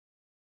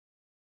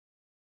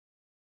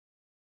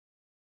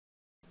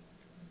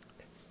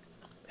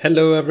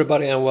Hello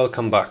everybody and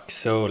welcome back.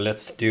 So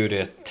let's do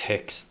the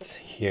text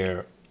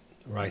here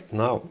right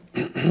now.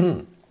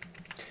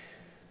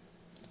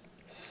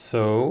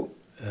 So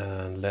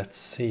let's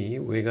see,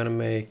 we're gonna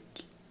make,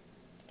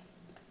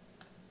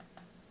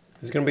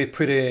 it's gonna be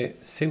pretty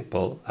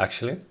simple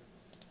actually.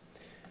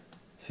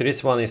 So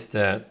this one is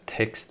the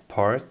text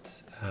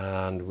part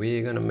and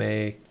we're gonna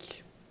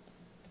make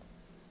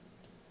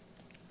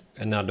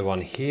another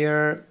one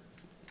here.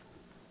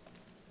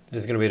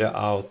 This is gonna be the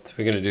out,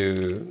 we're gonna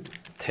do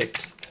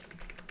text.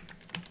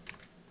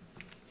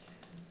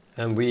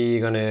 And we're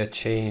gonna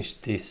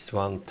change this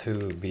one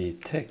to be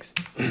text.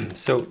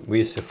 So we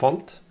use a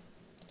font.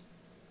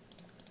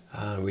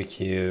 And we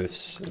can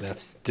use,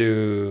 let's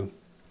do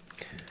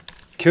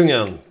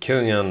Kungen.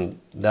 Kungen,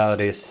 that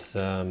is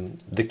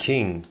the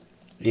king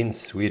in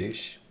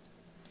Swedish.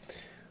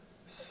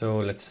 So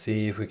let's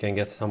see if we can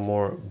get some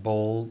more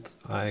bold.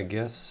 I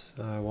guess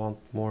I want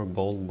more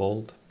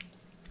bold.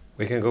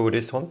 We can go with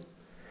this one.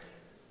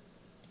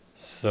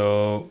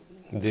 So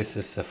this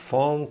is a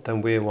font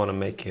and we want to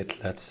make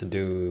it, let's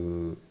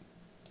do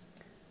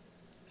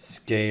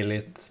scale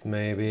it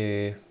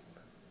maybe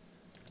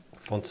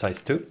font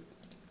size 2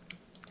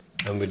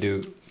 and we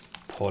do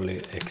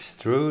poly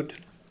extrude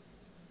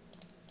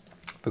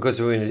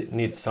because we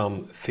need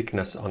some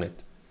thickness on it.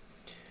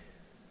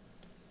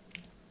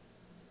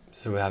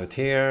 So we have it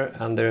here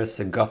and there's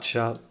a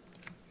gotcha.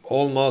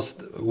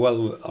 Almost,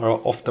 well,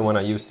 or often when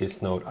I use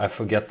this node I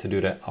forget to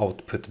do the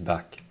output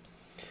back.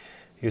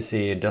 You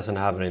see it doesn't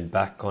have any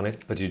back on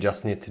it, but you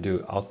just need to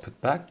do output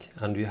back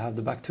and you have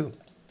the back too.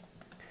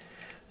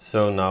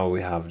 So now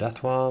we have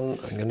that one.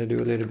 I'm gonna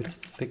do a little bit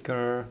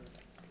thicker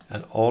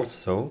and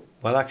also,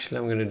 well actually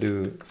I'm gonna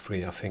do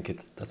 3, I think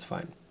that's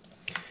fine.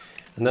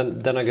 And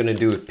then I'm gonna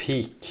do a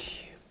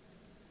peak.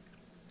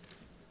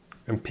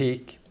 And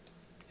peak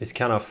is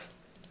kind of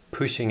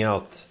pushing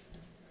out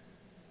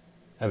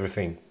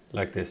everything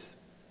like this.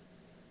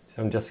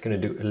 So I'm just gonna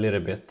do a little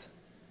bit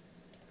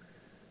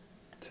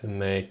to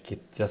make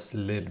it just a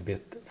little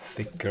bit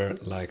thicker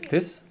like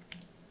this.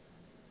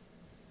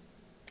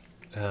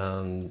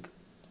 And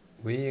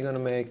we're gonna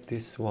make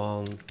this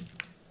one,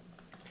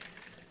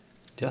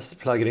 just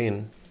plug it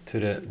in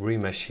to the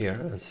remesh here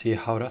and see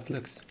how that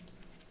looks.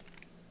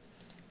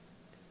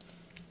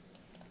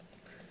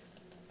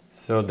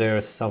 So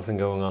there's something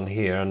going on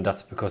here and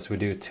that's because we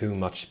do too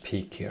much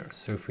peak here.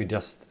 So if we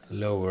just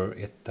lower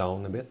it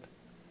down a bit,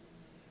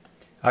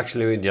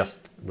 actually we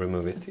just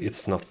remove it,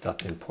 it's not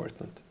that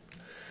important.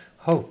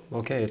 Oh,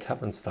 okay, it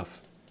happens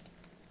stuff.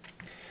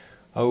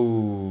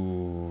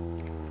 Oh,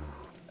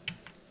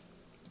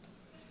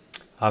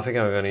 I think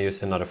I'm going to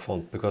use another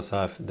font because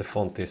the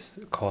font is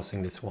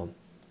causing this one.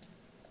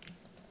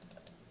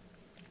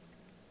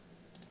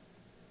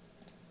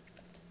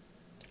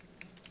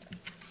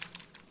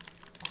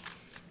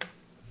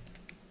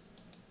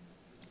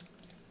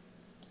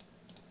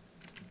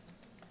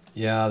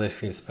 Yeah, that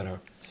feels better.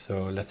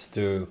 So let's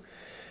do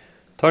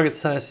target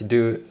size,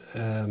 do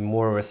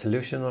more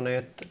resolution on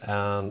it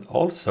and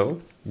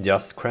also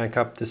just crank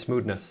up the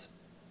smoothness.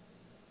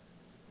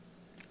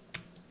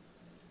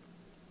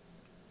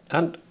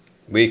 And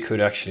we could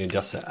actually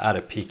just add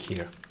a peak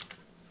here.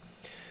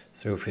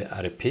 So if we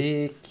add a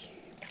peak,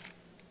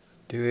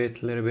 do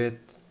it a little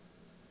bit.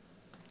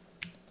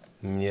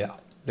 Yeah,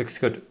 looks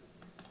good.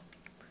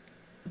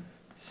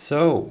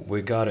 So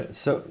we got it.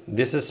 So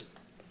this is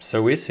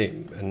so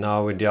easy. And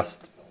now we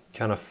just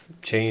kind of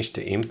change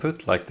the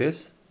input like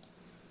this.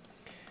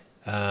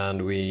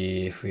 And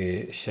if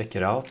we check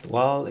it out,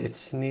 well,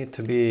 it's need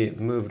to be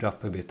moved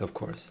up a bit, of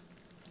course.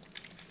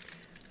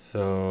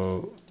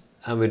 So,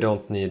 and we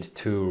don't need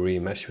to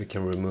remesh, we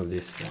can remove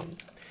this one.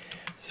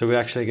 So we're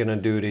actually gonna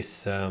do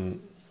this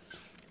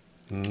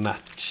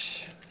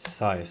match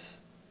size.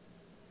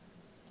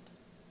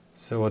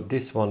 So what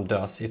this one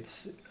does,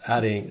 it's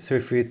adding, so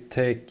if we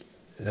take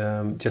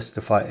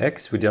justify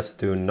X, we just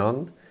do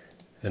none,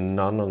 and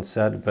none on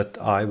Z, but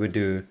I would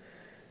do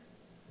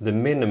the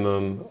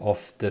minimum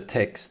of the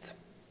text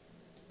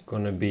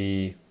gonna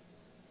be,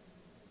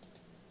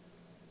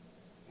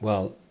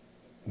 well,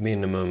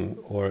 minimum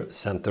or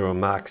center or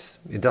max,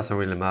 it doesn't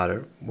really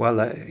matter.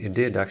 Well, it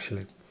did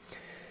actually.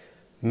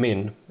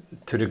 Min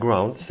to the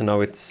ground, so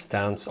now it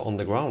stands on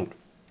the ground.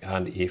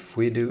 And if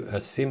we do a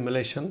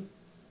simulation,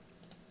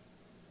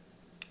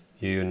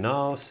 you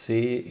now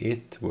see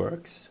it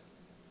works.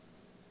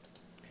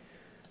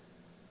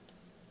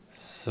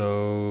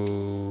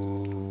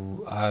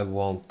 So I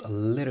want a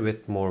little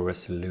bit more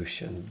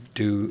resolution,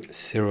 do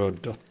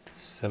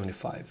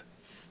 0.75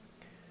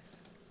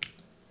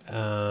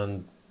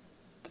 and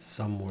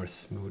some more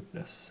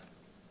smoothness.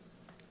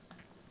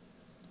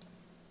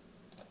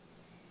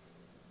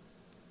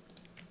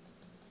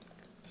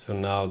 So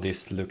now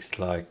this looks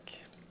like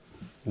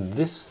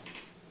this.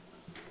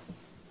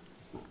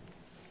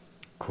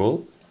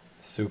 Cool,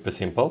 super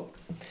simple.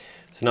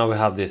 So now we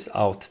have this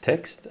out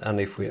text, and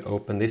if we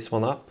open this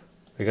one up,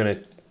 we're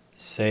gonna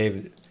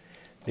save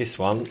this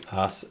one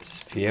as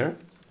sphere.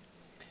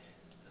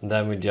 And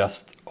then we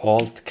just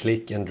alt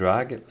click and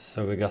drag.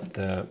 So we got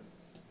the,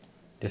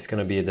 this is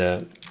gonna be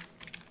the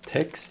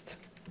text.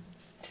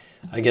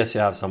 I guess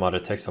you have some other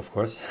text, of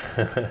course.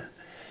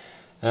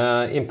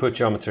 Input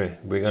geometry.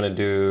 We're gonna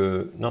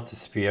do not the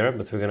sphere,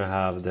 but we're gonna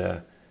have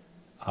the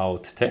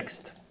out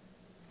text.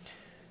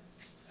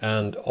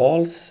 And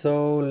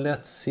also,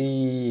 let's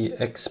see,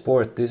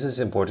 export. This is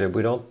important.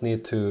 We don't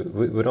need to,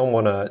 we don't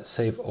want to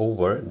save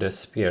over the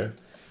sphere.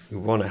 We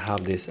want to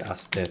have this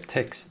as the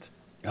text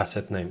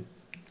asset name.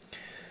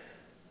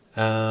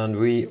 And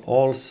we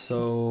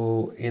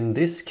also, in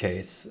this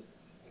case,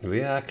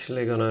 we're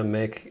actually going to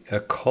make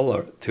a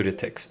color to the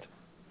text.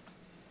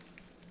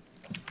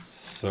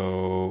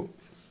 So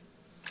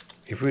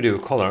if we do a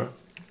color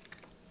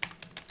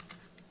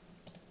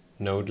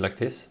node like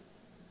this,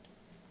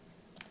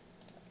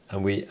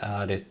 and we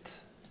add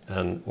it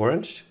an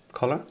orange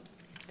color.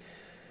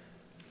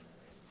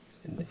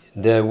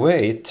 The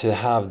way to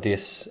have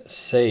this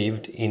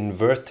saved in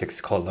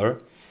vertex color,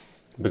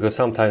 because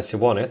sometimes you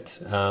want it,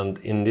 and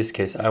in this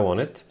case I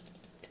want it,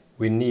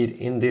 we need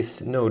in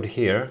this node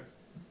here,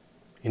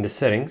 in the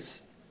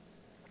settings,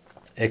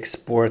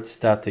 export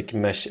static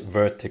mesh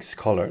vertex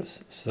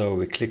colors. So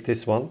we click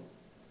this one,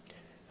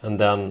 and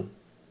then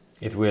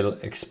it will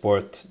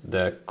export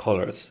the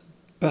colors.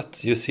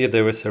 But you see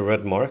there is a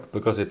red mark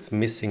because it's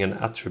missing an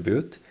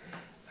attribute.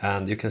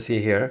 And you can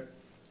see here,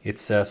 it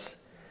says,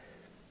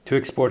 to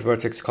export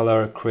vertex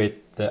color,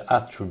 create the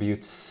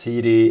attribute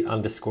cd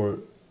underscore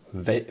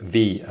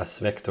v as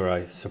vector,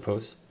 I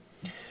suppose.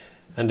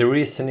 And the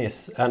reason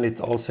is, and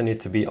it also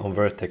needs to be on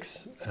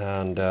vertex.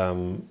 And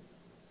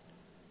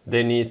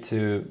they need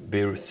to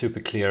be super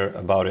clear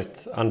about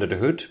it under the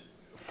hood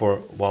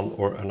for one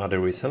or another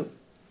reason.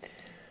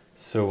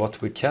 So what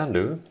we can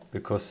do,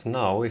 because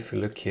now if you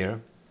look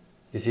here,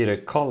 you see the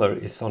color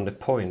is on the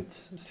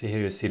points. See here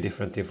you see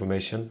different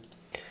information.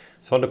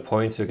 So on the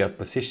points we got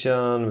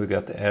position, we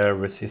got air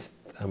resist,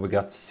 and we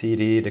got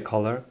CD, the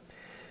color.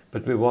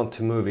 But we want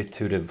to move it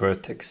to the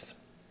vertex.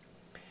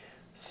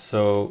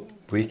 So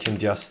we can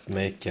just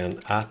make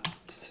an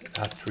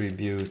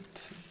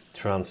attribute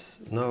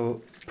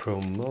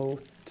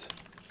promote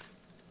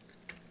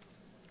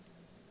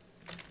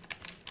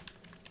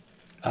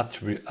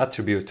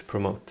attribute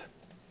promote.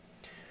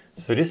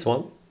 So this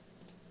one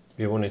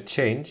we want to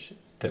change.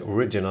 The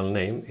original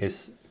name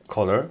is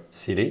color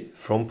CD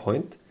from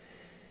point,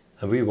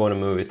 and we want to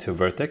move it to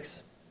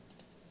vertex,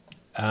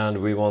 and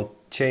we want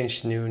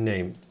change new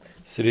name.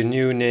 So the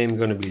new name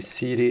going to be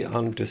CD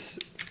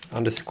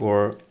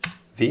underscore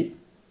V.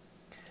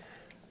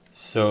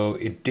 So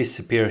it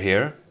disappear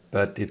here,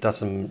 but it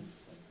doesn't.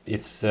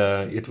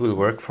 It will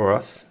work for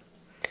us.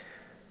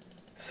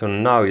 So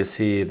now you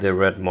see the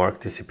red mark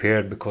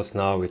disappeared because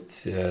now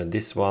it's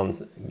this one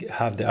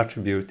have the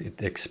attribute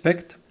it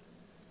expect.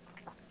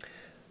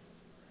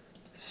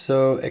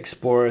 So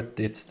export,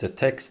 it's the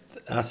text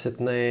asset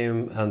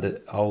name and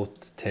the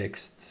out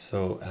text.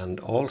 So, and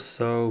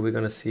also we're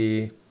gonna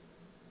see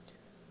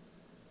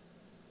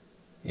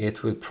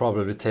it will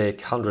probably take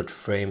 100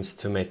 frames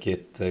to make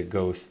it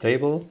go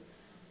stable.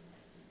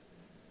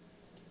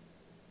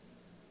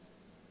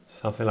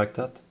 Something like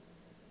that.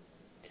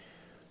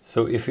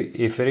 So if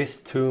it is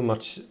too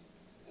much,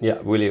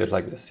 yeah, we leave it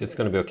like this. It's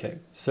gonna be okay.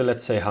 So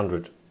let's say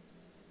 100.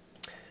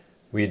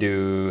 We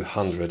do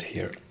 100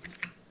 here.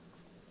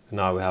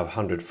 Now we have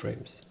 100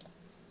 frames.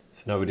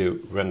 So now we do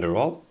render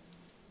all.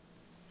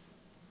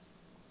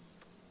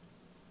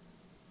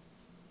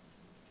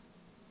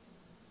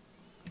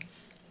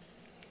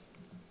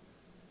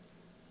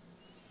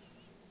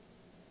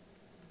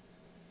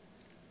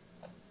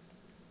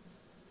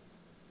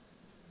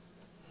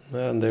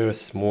 And there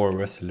is more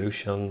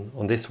resolution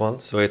on this one,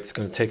 so it's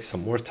going to take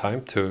some more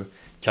time to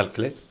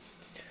calculate.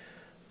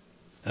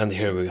 And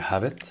here we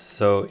have it.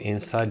 So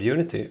inside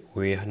Unity,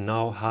 we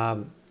now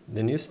have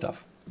the new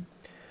stuff.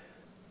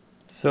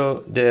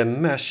 So the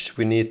mesh,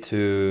 we need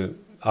to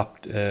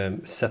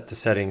set the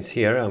settings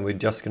here, and we're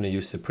just going to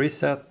use the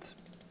preset.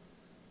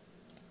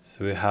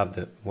 So we have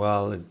the,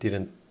 well, it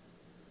didn't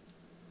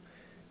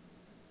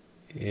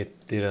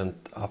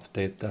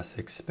update as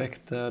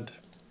expected.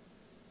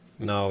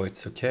 Now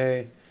it's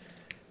okay.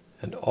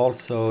 And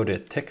also the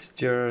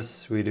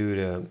textures, we do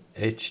the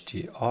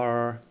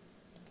HDR,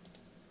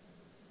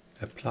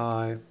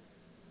 apply,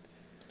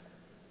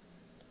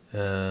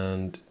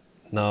 and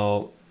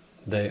now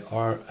they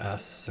are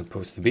as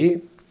supposed to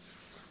be.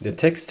 The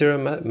texture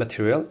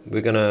material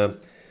we're gonna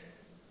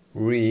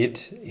read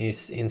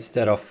is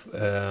instead of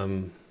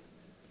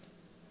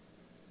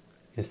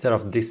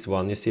this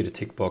one, you see the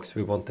tick box,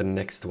 we want the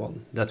next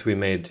one that we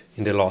made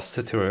in the last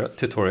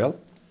tutorial.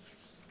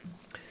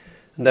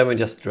 And then we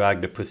just drag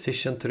the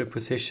position to the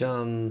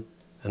position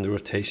and the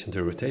rotation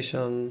to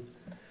rotation.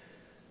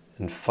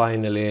 And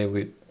finally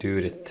we do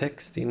the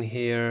text in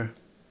here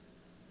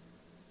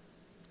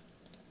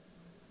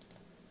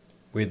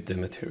with the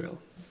material.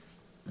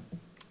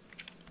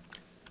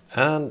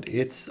 And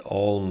it's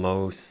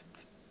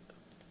almost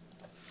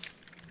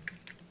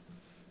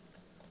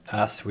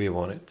as we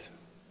want it.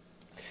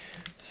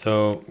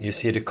 So you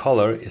see the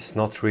color is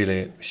not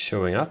really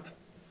showing up,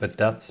 but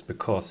that's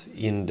because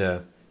in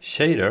the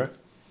shader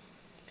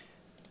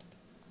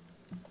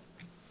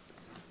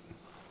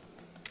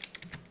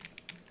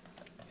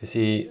you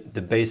see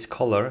the base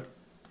color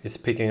is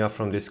picking up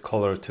from this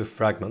color to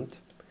fragment,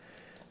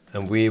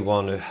 and we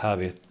want to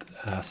have it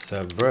as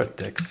a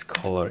vertex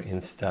color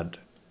instead.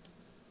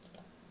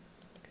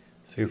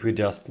 So if we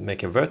just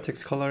make a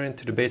vertex color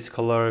into the base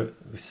color,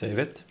 we save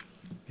it,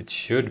 it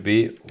should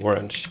be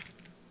orange.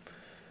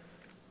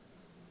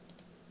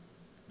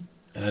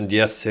 And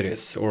yes, it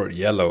is, or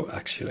yellow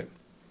actually.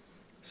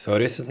 So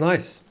this is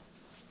nice.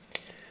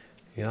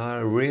 Yeah, I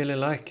really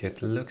like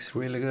it. It looks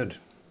really good.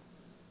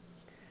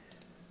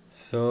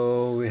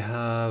 So we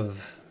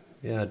have,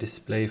 yeah,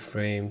 display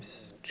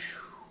frames.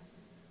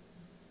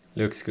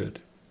 Looks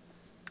good.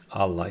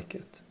 I like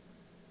it.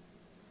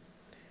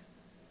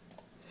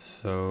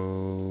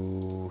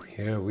 So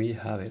here we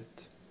have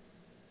it.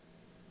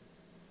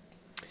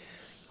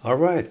 All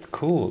right,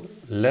 cool.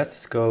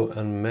 Let's go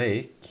and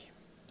make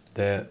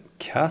the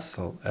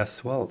castle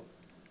as well.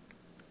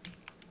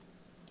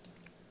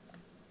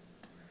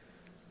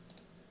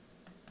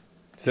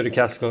 So the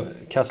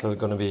castle is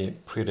gonna be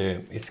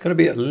pretty, it's gonna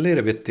be a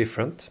little bit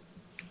different,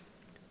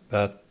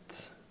 but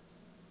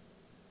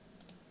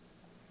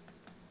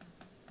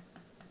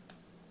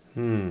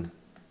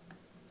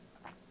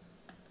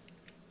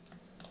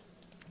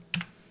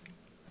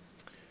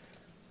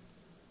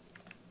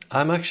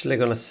I'm actually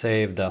gonna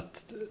save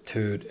that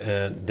to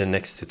the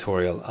next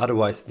tutorial.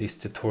 Otherwise, this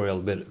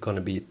tutorial is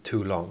gonna be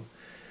too long.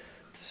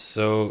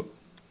 So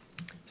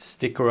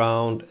stick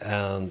around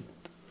and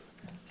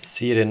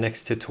see the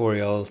next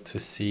tutorial to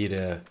see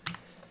the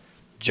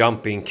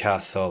jumping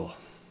castle.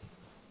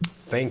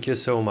 Thank you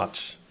so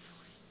much.